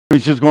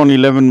It's just gone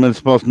 11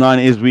 minutes past 9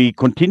 as we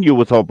continue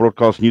with our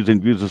broadcast news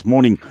and views this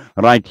morning,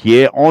 right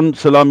here on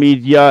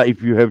Salaamedia.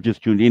 If you have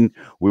just tuned in,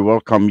 we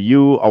welcome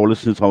you, our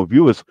listeners, our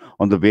viewers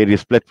on the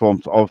various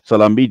platforms of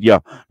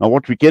Salaamedia. Now,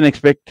 what we can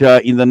expect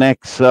in the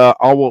next hour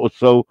or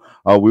so,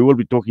 we will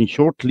be talking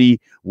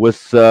shortly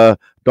with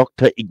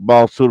Dr.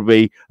 Iqbal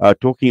Survé,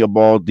 talking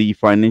about the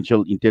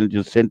Financial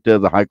Intelligence Center,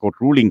 the High Court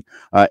ruling,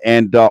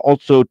 and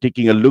also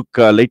taking a look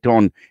later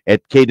on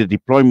at cadre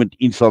deployment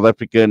in South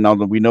Africa. Now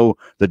that we know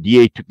the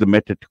DA took the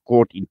matter to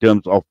court in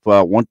terms of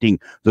wanting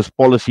this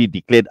policy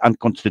declared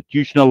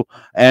unconstitutional.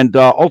 And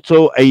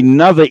also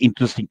another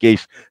interesting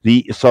case,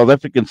 the South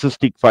African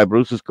cystic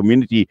fibrosis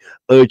community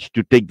urged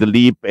to take the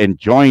leap and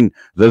join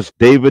this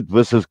David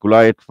versus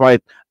Goliath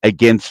fight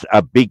against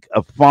a big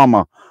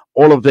pharma.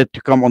 All of that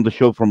to come on the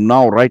show from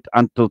now right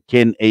until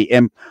 10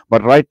 a.m.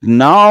 But right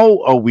now,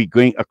 we're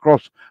going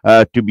across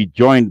to be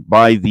joined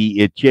by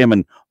the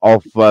chairman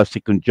of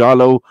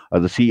Sikunjalo, the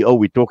CEO.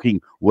 We're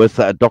talking with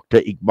Dr.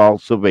 Iqbal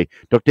Survé.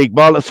 Dr.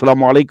 Iqbal,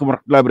 assalamu alaikum wa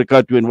rahmatullahi wa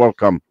barakatuh and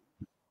welcome.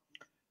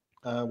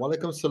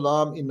 Walaikum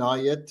salam,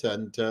 Inayet,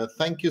 and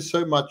thank you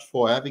so much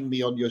for having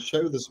me on your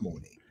show this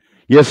morning.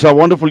 Yes,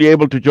 wonderfully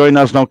able to join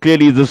us. Now,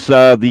 clearly, this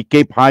the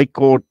Cape High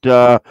Court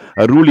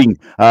ruling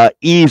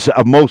is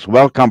most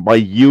welcome by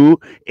you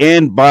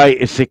and by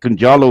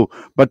Sikunjalo.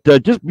 But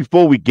just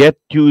before we get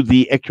to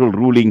the actual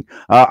ruling,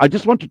 I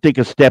just want to take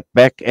a step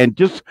back and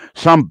just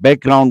some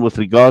background with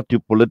regard to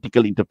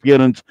political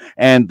interference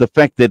and the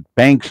fact that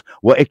banks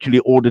were actually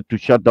ordered to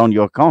shut down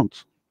your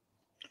accounts.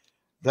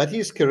 That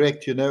is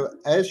correct.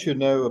 As you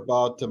know,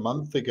 about a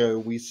month ago,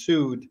 we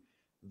sued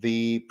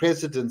the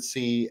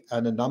presidency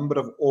and a number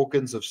of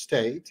organs of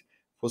state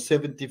for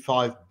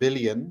 75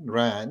 billion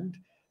rand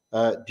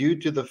due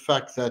to the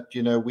fact that,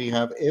 we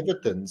have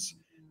evidence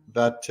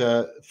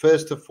that,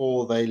 first of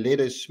all, they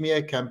led a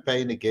smear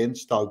campaign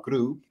against our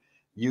group,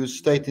 used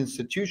state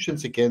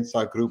institutions against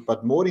our group,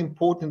 but more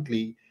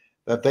importantly,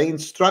 that they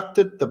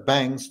instructed the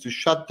banks to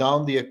shut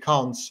down the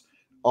accounts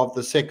of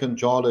the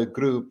Sikunjalo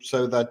group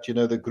so that,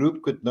 the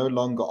group could no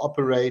longer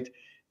operate.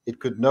 It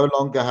could no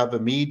longer have a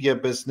media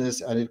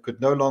business, and it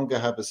could no longer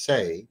have a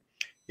say,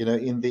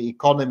 in the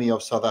economy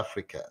of South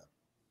Africa.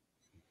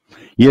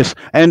 Yes,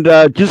 and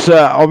just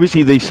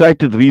obviously they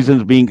cited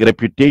reasons being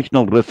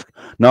reputational risk.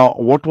 Now,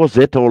 what was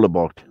that all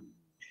about?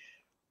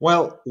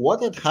 Well,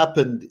 what had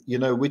happened,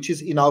 which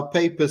is in our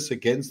papers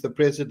against the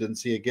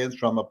presidency, against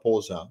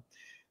Ramaphosa,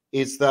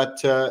 is that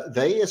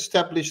they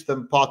established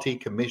the party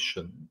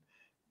commission.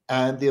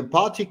 And the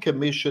party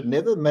commission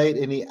never made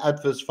any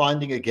adverse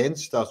finding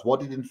against us.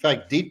 What it in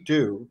fact did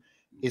do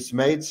is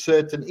made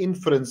certain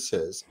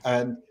inferences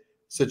and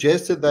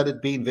suggested that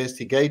it be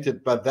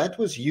investigated. But that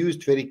was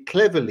used very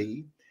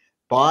cleverly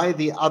by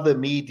the other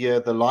media,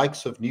 the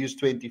likes of News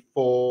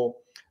 24,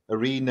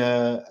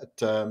 Arena,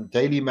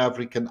 Daily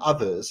Maverick, and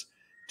others,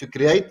 to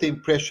create the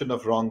impression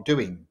of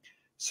wrongdoing.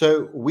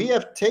 So we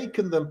have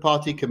taken the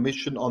party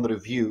commission on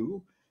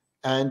review.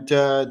 And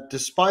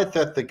despite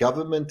that, the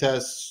government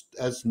has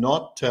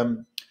not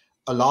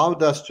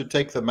allowed us to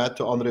take the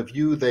matter on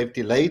review. They've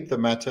delayed the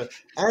matter,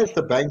 as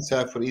the banks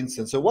have, for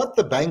instance. So what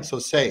the banks are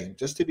saying,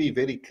 just to be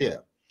very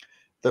clear,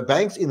 the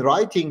banks in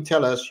writing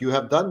tell us you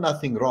have done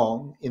nothing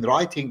wrong. In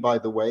writing, by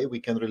the way, we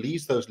can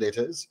release those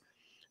letters.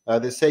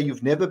 They say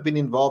you've never been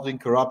involved in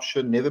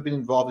corruption, never been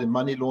involved in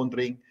money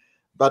laundering.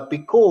 But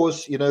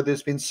because,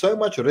 there's been so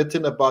much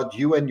written about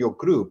you and your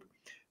group,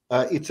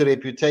 it's a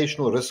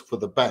reputational risk for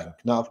the bank.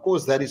 Now, of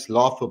course, that is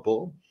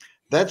laughable.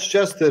 That's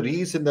just the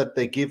reason that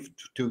they give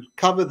to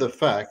cover the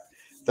fact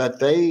that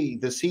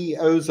the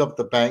CEOs of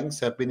the banks,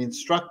 have been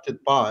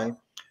instructed by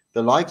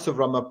the likes of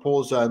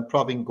Ramaphosa and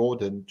Pravin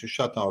Gordhan to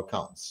shut our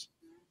accounts.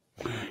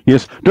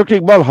 Yes.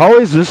 Dr. Iqbal, how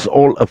has this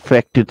all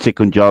affected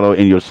Sikunjalo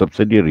and your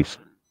subsidiaries?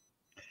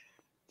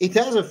 It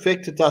has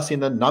affected us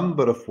in a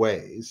number of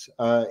ways.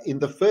 In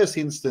the first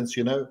instance,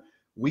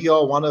 we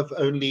are one of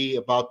only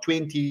about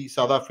 20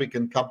 South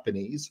African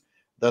companies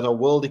that are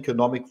World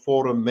Economic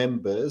Forum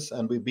members,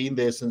 and we've been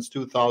there since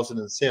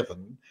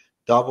 2007,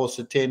 Davos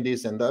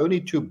attendees, and the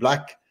only two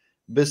black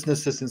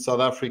businesses in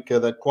South Africa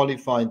that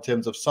qualify in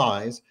terms of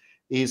size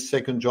is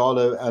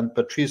Sikunjalo and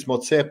Patrice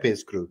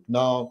Motsepe's group.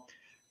 Now,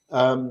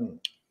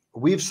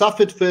 we've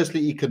suffered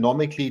firstly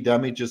economically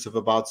damages of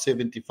about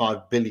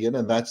 75 billion,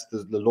 and that's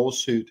the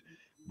lawsuit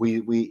we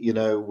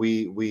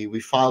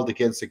filed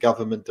against the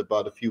government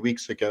about a few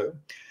weeks ago.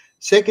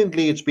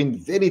 Secondly, it's been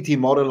very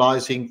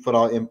demoralizing for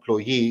our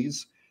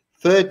employees.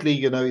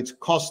 Thirdly, it's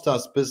cost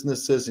us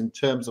businesses in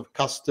terms of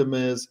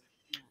customers.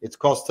 It's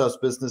cost us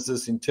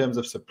businesses in terms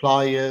of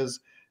suppliers.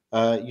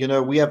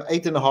 We have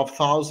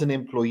 8,500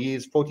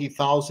 employees,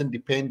 40,000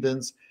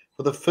 dependents.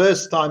 For the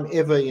first time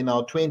ever in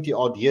our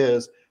 20-odd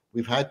years,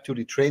 we've had to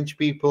retrench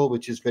people,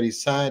 which is very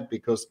sad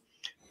because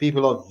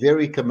people are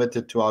very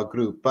committed to our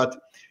group. But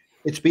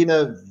it's been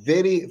a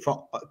very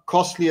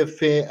costly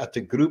affair at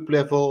a group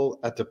level,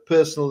 at a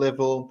personal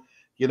level,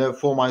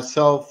 for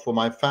myself, for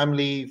my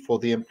family, for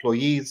the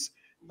employees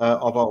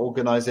of our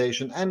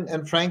organization,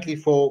 and frankly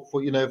for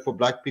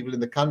black people in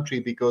the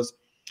country, because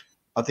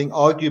I think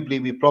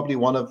arguably we're probably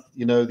one of,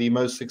 the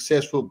most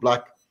successful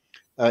black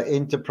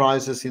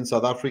enterprises in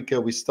South Africa.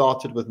 We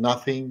started with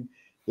nothing.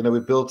 We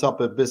built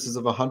up a business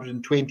of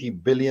 120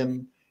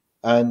 billion.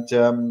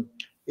 And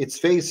it's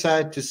very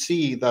sad to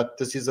see that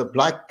this is a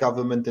black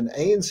government, an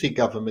ANC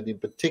government in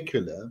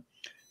particular.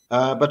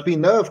 But we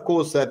know, of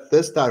course, that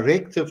this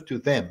directive to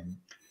them,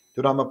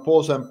 to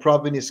Ramaphosa and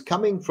Pravin, is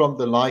coming from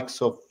the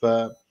likes of,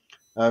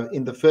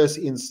 in the first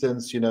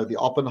instance, the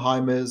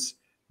Oppenheimers,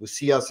 who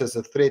see us as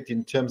a threat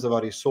in terms of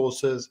our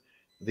resources,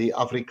 the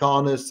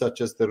Afrikaners,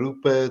 such as the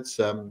Ruperts,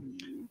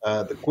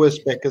 the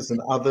Koersbekkers and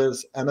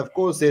others. And of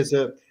course, there's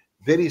a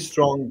very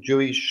strong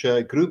Jewish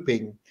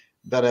grouping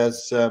that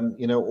has,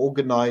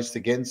 organized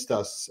against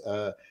us.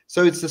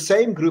 So it's the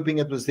same grouping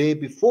that was there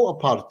before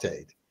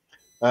apartheid,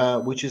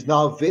 which is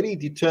now very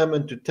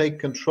determined to take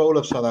control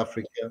of South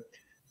Africa.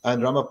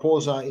 And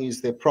Ramaphosa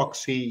is their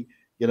proxy,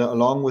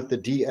 along with the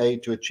DA,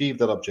 to achieve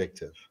that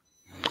objective.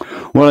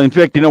 Well, in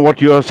fact, what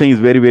you are saying is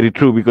very, very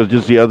true, because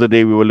just the other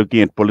day we were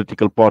looking at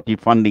political party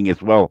funding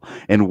as well,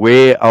 and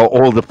where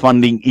all the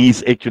funding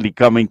is actually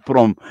coming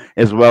from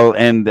as well.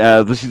 And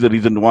this is the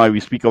reason why we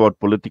speak about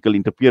political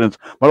interference,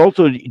 but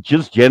also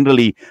just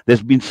generally,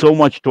 there's been so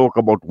much talk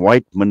about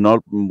white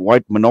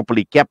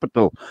monopoly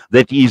capital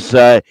that is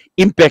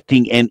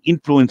impacting and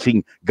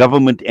influencing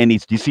government and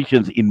its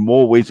decisions in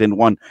more ways than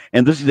one.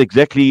 And this is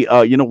exactly,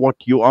 what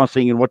you are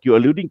saying and what you're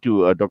alluding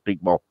to, Dr.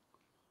 Iqbal.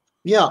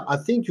 Yeah, I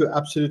think you're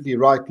absolutely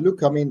right.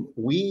 Look, I mean,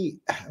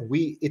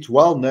 it's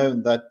well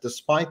known that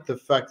despite the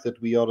fact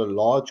that we are a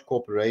large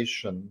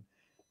corporation,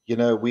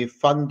 we've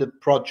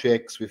funded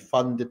projects, we've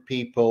funded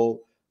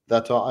people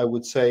that are, I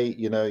would say,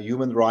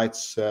 human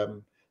rights sort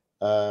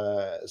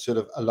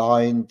of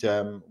aligned.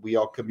 We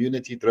are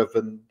community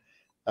driven.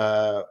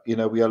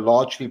 We are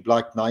largely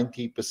black.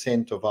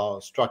 90% of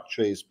our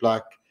structure is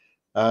black.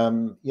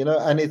 And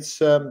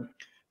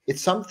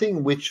it's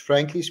something which,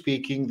 frankly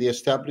speaking, the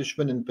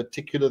establishment, in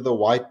particular the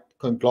white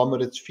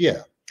conglomerates,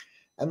 fear.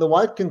 And the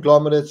white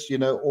conglomerates,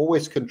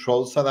 always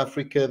control South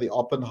Africa, the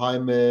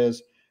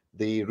Oppenheimers,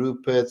 the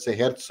Ruperts, the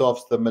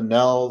Herzogs, the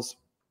Manels.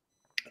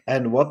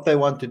 And what they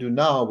want to do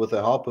now, with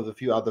the help of a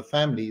few other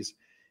families,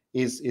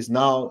 is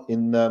now,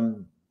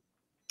 in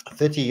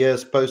 30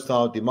 years post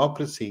our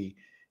democracy,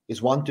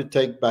 is want to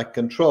take back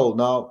control.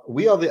 Now,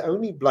 we are the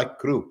only black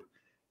group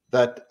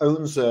that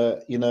owns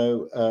a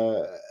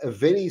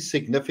very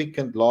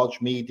significant large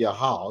media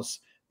house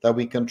that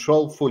we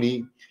control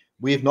fully.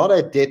 We've not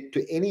had debt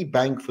to any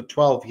bank for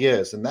 12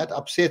 years, and that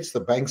upsets the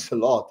banks a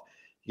lot.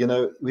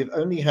 We've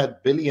only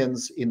had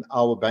billions in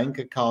our bank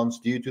accounts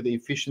due to the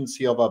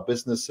efficiency of our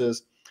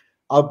businesses.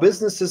 Our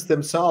businesses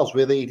themselves,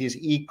 whether it is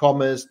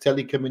e-commerce,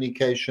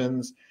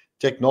 telecommunications,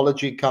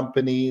 technology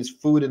companies,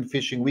 food and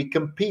fishing, we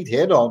compete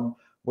head-on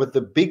with the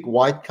big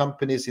white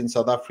companies in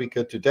South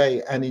Africa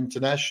today and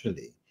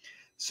internationally.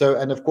 So,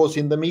 and of course,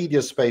 in the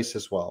media space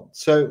as well.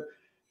 So,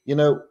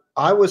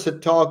 I was a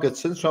target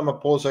since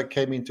Ramaphosa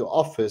came into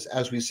office,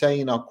 as we say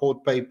in our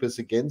court papers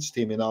against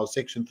him, in our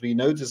Section 3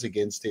 notice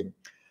against him.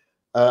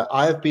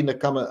 I've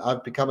become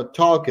a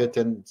target,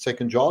 and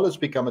Sekunjalo has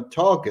become a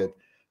target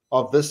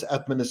of this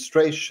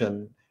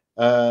administration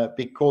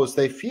because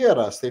they fear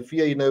us. They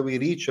fear, we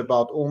reach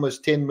about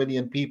almost 10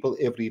 million people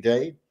every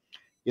day,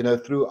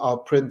 through our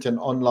print and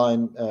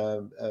online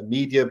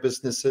media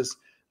businesses,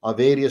 our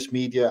various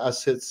media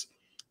assets.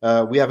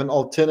 We have an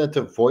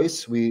alternative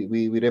voice.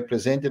 We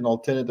represent an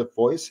alternative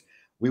voice.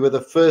 We were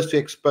the first to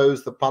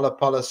expose the Pala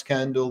Pala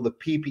scandal, the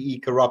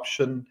PPE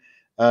corruption.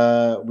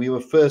 We were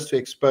first to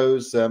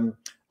expose a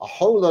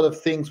whole lot of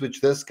things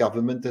which this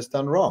government has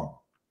done wrong.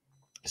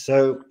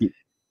 So,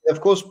 of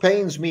course,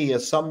 pains me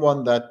as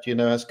someone that,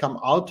 has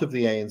come out of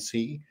the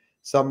ANC,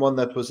 someone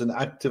that was an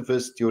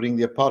activist during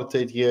the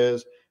apartheid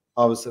years.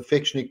 I was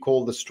affectionately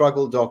called the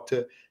struggle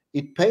doctor.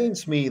 It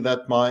pains me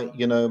that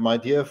my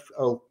dear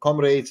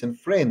comrades and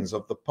friends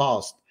of the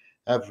past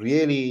have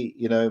really,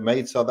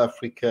 made South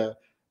Africa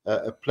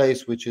a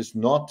place which is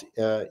not,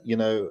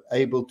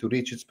 able to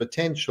reach its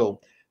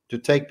potential to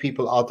take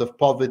people out of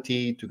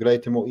poverty to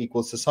create a more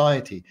equal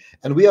society.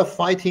 And we are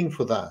fighting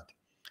for that.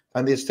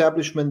 And the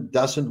establishment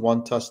doesn't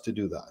want us to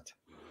do that.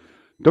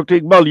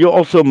 Dr. Iqbal, you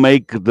also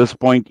make this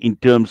point in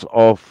terms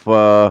of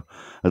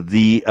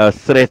the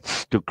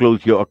threats to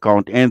close your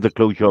account, and the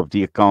closure of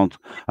the account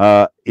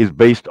is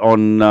based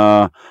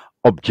on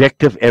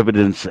objective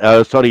evidence.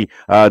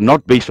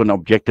 Not based on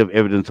objective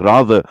evidence,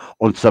 rather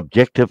on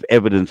subjective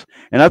evidence.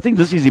 And I think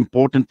this is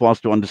important for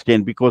us to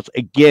understand, because,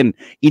 again,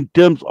 in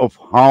terms of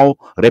how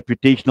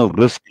reputational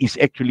risk is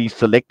actually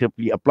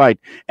selectively applied,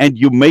 and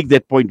you make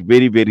that point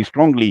very, very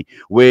strongly,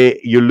 where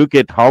you look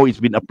at how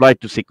it's been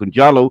applied to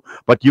Sekunjalo,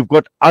 but you've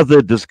got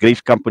other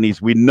disgraced companies.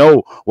 We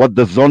know what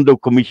the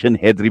Zondo Commission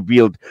had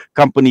revealed,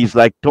 companies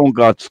like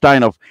Tongaat,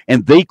 Steinhoff,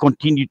 and they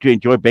continue to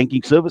enjoy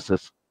banking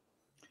services.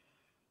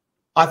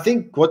 I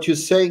think what you're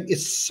saying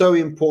is so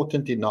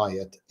important,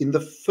 Inayet. In the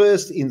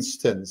first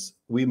instance,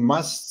 we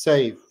must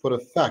say for a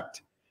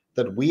fact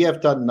that we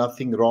have done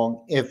nothing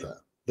wrong ever.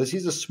 This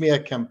is a smear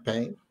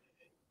campaign.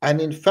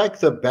 And in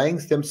fact, the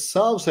banks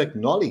themselves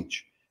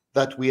acknowledge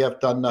that we have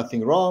done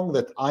nothing wrong,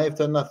 that I have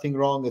done nothing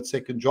wrong, that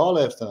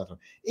Sekunjala has done nothing wrong.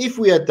 If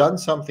we had done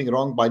something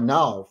wrong by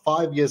now,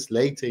 5 years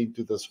later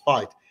into this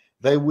fight,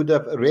 they would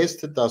have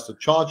arrested us or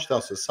charged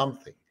us or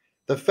something.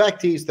 The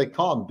fact is they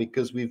can't,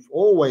 because we've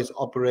always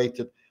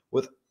operated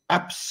with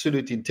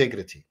absolute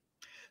integrity.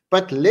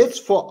 But let's,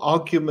 for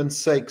argument's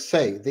sake,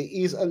 say there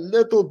is a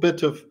little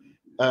bit of,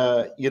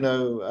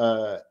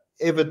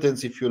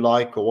 evidence, if you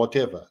like, or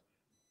whatever.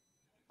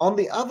 On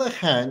the other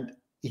hand,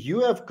 you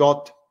have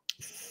got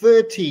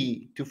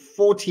 30 to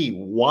 40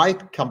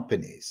 white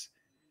companies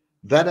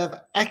that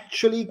have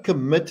actually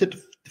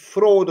committed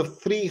fraud of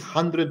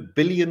 300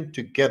 billion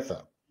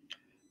together.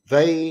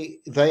 They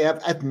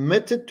have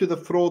admitted to the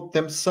fraud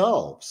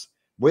themselves,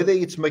 whether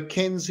it's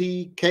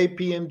McKinsey,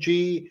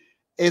 KPMG,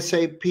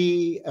 SAP,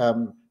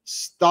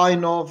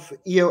 Steinhoff,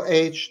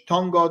 EOH,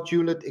 Tongaat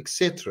Hewlett,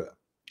 etc.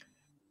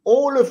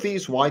 All of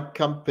these white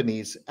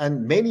companies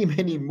and many,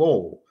 many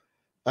more,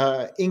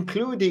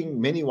 including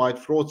many white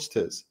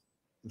fraudsters,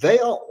 they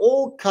are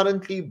all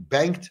currently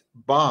banked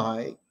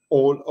by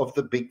all of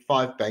the big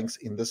 5 banks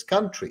in this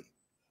country.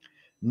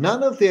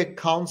 None of their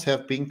accounts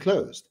have been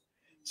closed.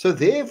 So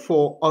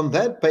therefore, on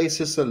that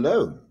basis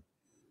alone,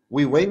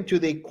 we went to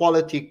the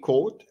Equality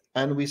Court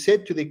and we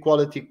said to the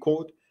Equality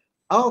Court,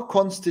 our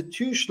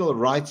constitutional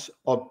rights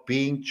are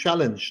being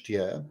challenged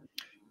here,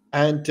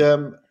 and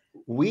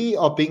we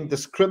are being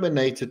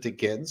discriminated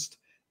against,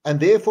 and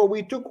therefore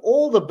we took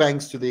all the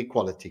banks to the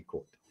Equality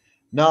Court.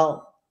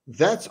 Now,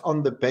 that's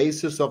on the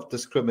basis of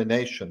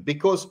discrimination,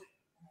 because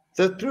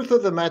the truth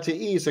of the matter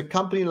is a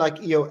company like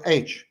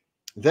EOH,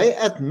 they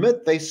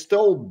admit they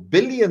stole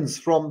billions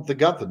from the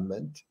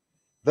government.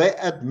 They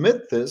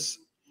admit this,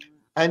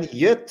 and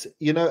yet,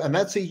 and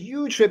that's a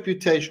huge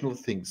reputational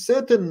thing.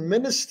 Certain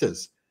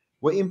ministers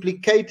were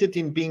implicated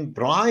in being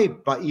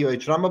bribed by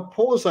EOH,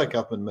 Ramaphosa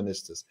government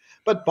ministers.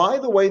 But by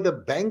the way, the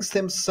banks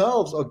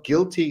themselves are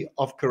guilty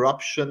of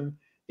corruption.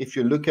 If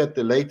you look at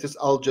the latest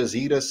Al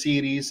Jazeera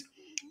series,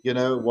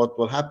 what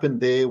will happen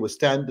there with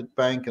Standard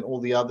Bank and all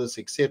the others,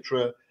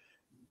 etc.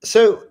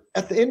 So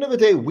at the end of the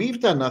day, we've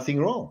done nothing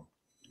wrong.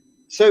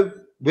 So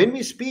when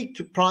we speak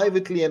to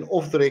privately and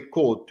off the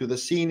record to the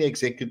senior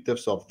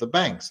executives of the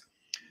banks,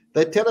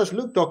 they tell us,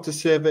 look, Dr.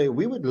 Survé,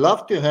 we would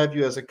love to have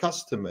you as a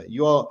customer.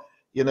 You are,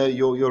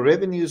 your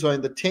revenues are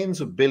in the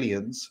tens of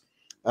billions.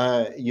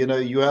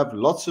 You have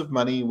lots of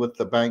money with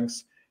the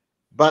banks.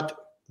 But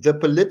the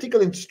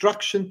political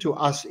instruction to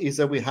us is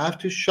that we have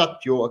to shut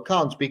your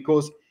accounts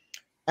because,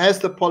 as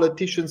the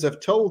politicians have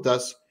told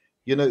us,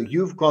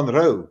 you've gone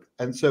rogue.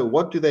 And so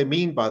what do they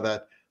mean by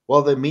that?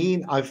 Well, they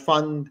mean I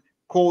fund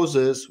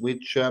causes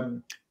which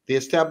the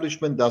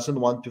establishment doesn't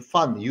want to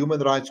fund,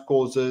 human rights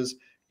causes,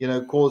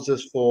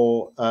 causes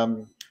for,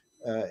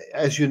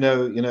 as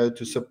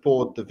to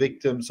support the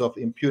victims of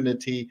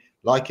impunity,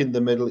 like in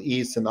the Middle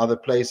East and other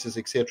places,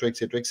 etc.,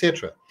 etc.,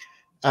 etc.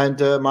 And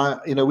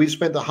we've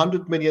spent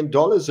 $100 million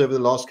over the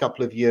last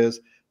couple of years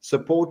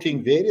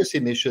supporting various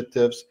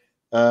initiatives,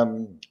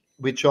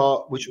 which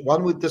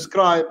one would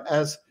describe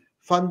as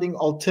funding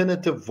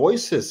alternative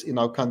voices in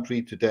our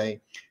country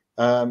today,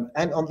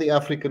 and on the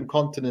African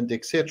continent,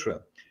 etc.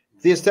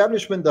 The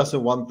establishment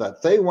doesn't want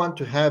that. They want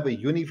to have a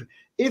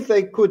if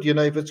they could,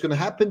 if it's going to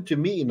happen to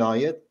me,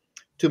 Inayet,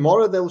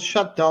 tomorrow they'll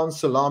shut down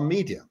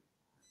Salaamedia.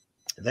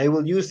 They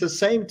will use the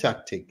same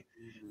tactic.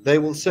 They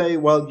will say,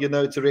 well,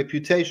 it's a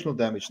reputational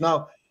damage.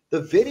 Now,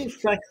 the very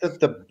fact that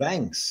the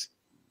banks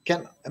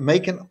can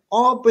make an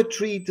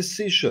arbitrary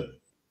decision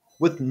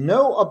with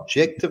no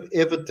objective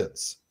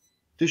evidence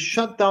to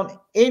shut down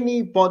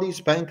anybody's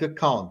bank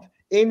account,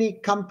 any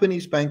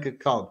company's bank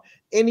account,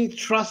 any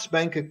trust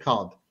bank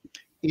account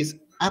is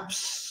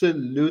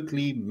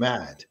absolutely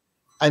mad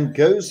and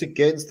goes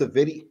against the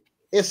very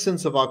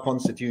essence of our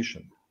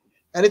constitution.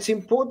 And it's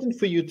important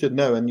for you to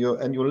know, and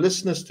your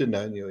listeners to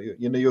know, and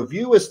your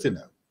viewers to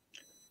know,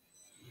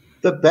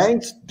 the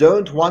banks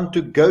don't want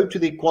to go to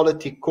the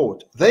Equality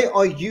Court. They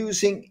are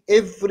using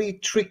every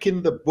trick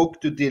in the book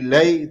to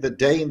delay the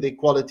day in the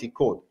Equality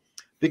Court.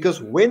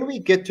 Because when we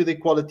get to the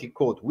Equality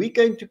Court, we're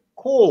going to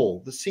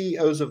call the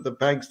CEOs of the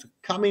banks to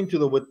come into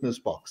the witness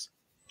box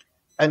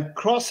and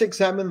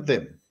cross-examine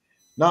them.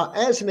 Now,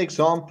 as an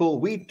example,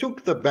 we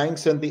took the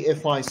banks and the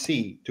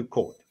FIC to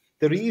court.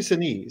 The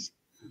reason is,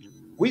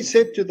 we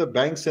said to the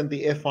banks and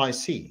the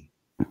FIC,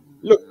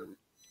 look,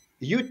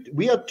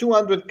 we are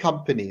 200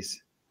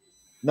 companies.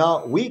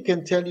 Now, we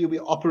can tell you we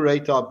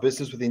operate our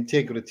business with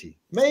integrity.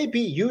 Maybe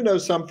you know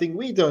something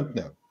we don't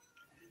know.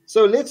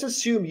 So let's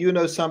assume you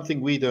know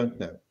something we don't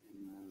know.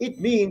 It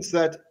means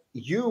that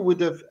you would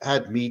have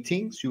had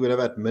meetings, you would have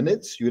had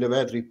minutes, you would have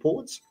had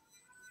reports,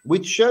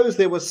 which shows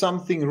there was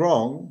something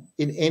wrong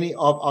in any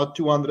of our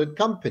 200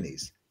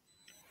 companies.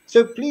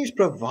 So please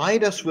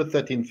provide us with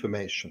that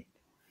information.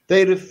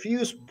 They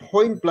refuse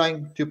point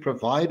blank to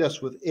provide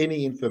us with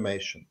any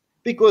information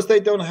because they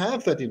don't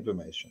have that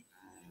information.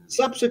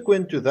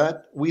 Subsequent to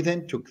that, we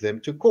then took them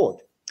to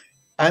court.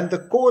 And the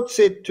court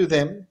said to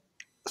them,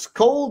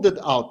 scolded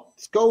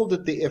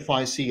the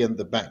FIC and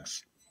the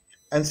banks,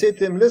 and said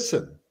to them,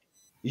 listen,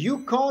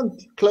 You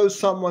can't close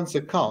someone's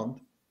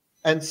account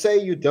and say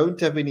you don't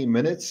have any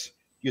minutes,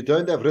 you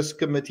don't have risk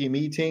committee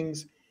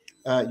meetings,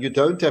 you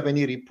don't have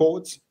any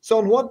reports. So,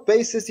 on what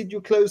basis did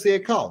you close the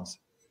accounts?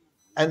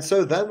 And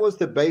so that was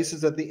the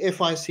basis that the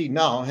FIC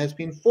now has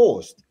been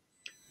forced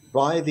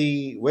by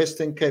the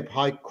Western Cape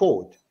High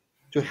Court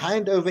to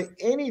hand over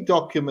any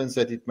documents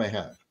that it may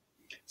have.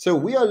 So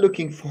we are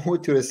looking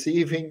forward to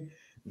receiving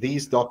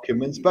these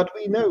documents, but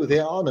we know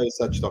there are no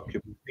such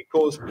documents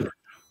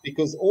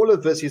because all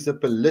of this is a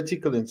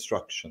political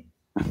instruction.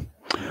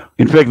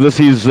 In fact, this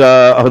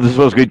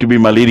was going to be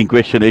my leading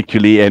question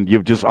actually, and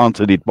you've just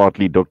answered it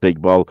partly, Dr.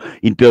 Iqbal,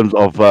 in terms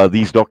of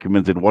these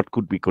documents and what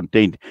could be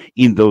contained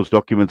in those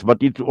documents.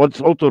 But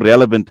what's also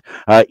relevant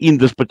in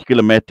this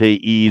particular matter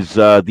is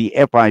the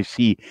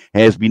FIC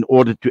has been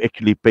ordered to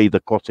actually pay the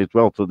costs as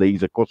well. So there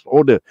is a cost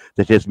order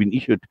that has been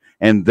issued,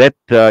 and that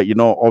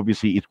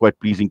obviously is quite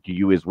pleasing to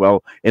you as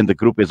well and the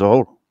group as a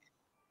whole.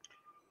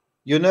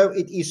 You know,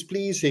 it is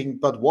pleasing,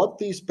 but what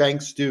these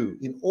banks do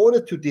in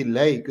order to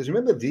delay, because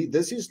remember,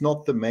 this is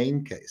not the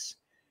main case.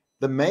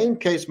 The main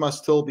case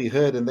must still be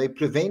heard, and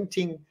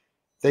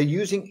they're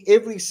using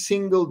every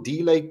single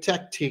delay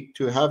tactic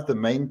to have the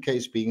main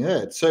case being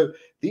heard. So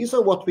these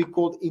are what we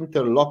call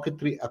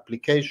interlocutory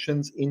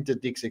applications,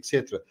 interdicts,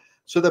 etc.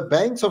 So the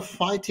banks are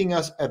fighting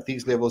us at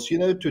these levels. You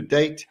know, to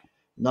date,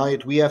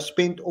 Nayat, we have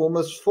spent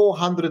almost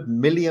 400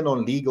 million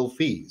on legal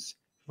fees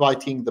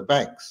fighting the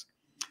banks.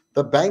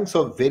 The banks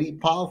are very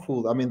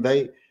powerful. I mean,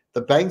 the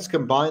banks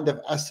combined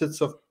have assets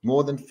of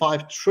more than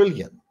 5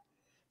 trillion.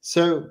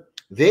 So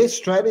their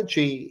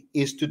strategy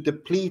is to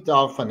deplete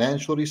our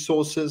financial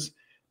resources.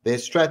 Their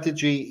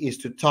strategy is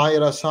to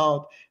tire us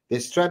out. Their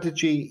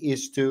strategy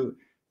is to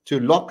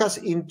lock us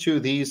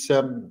into these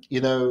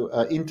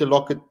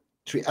interlocutory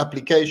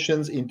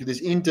applications, into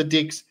these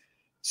interdicts,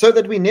 so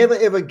that we never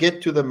ever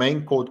get to the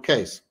main court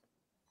case.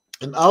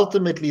 And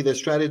ultimately, the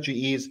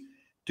strategy is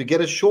to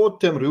get a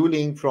short-term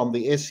ruling from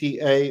the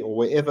SCA or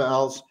wherever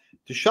else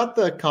to shut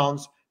the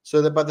accounts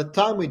so that by the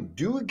time we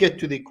do get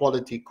to the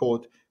Equality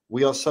Court,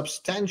 we are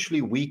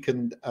substantially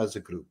weakened as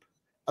a group.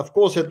 Of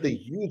course, at the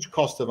huge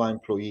cost of our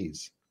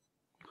employees.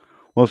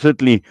 Well,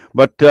 certainly.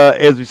 But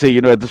as we say,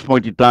 at this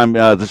point in time,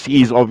 this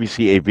is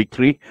obviously a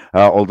victory,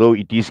 although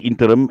it is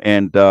interim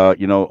and,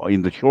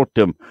 in the short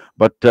term.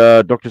 But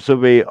Dr.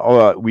 Survé,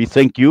 we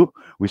thank you.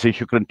 We say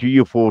shukran to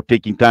you for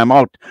taking time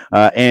out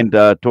and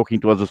talking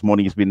to us this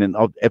morning. It's been an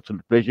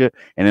absolute pleasure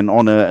and an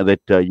honor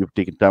that you've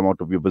taken time out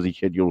of your busy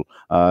schedule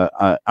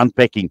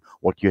unpacking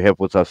what you have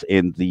with us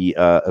in the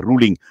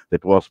ruling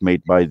that was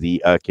made by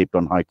the Cape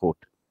Town High Court.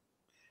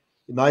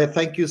 Naya,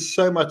 thank you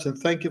so much, and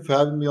thank you for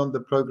having me on the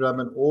program,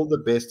 and all the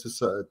best to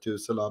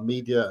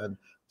Salaamedia, and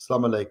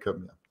Assalamu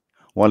alaikum.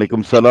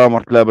 Walaikum salam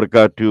wa rahmatullahi wa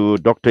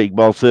barakatuh. Dr.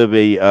 Iqbal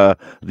Survé,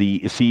 the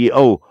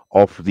CEO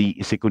of the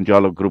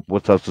Sekunjalo Group,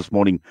 with us this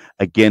morning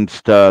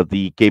against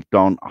the Cape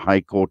Town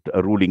High Court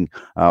ruling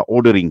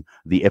ordering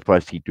the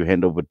FIC to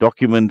hand over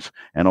documents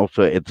and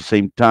also at the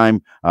same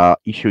time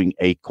issuing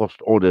a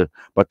cost order.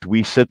 But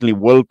we certainly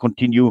will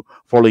continue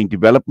following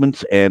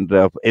developments and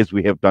as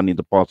we have done in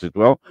the past as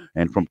well.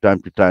 And from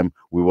time to time,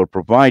 we will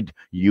provide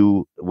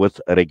you with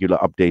regular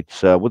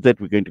updates. With that,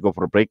 we're going to go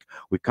for a break.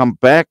 We come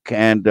back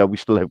and we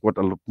still have got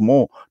a lot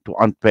more to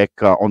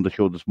unpack on the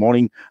show this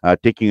morning,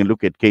 taking a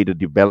look at cadre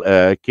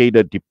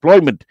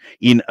deployment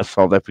in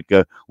South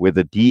Africa, where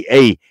the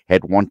DA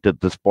had wanted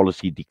this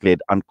policy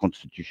declared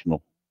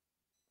unconstitutional.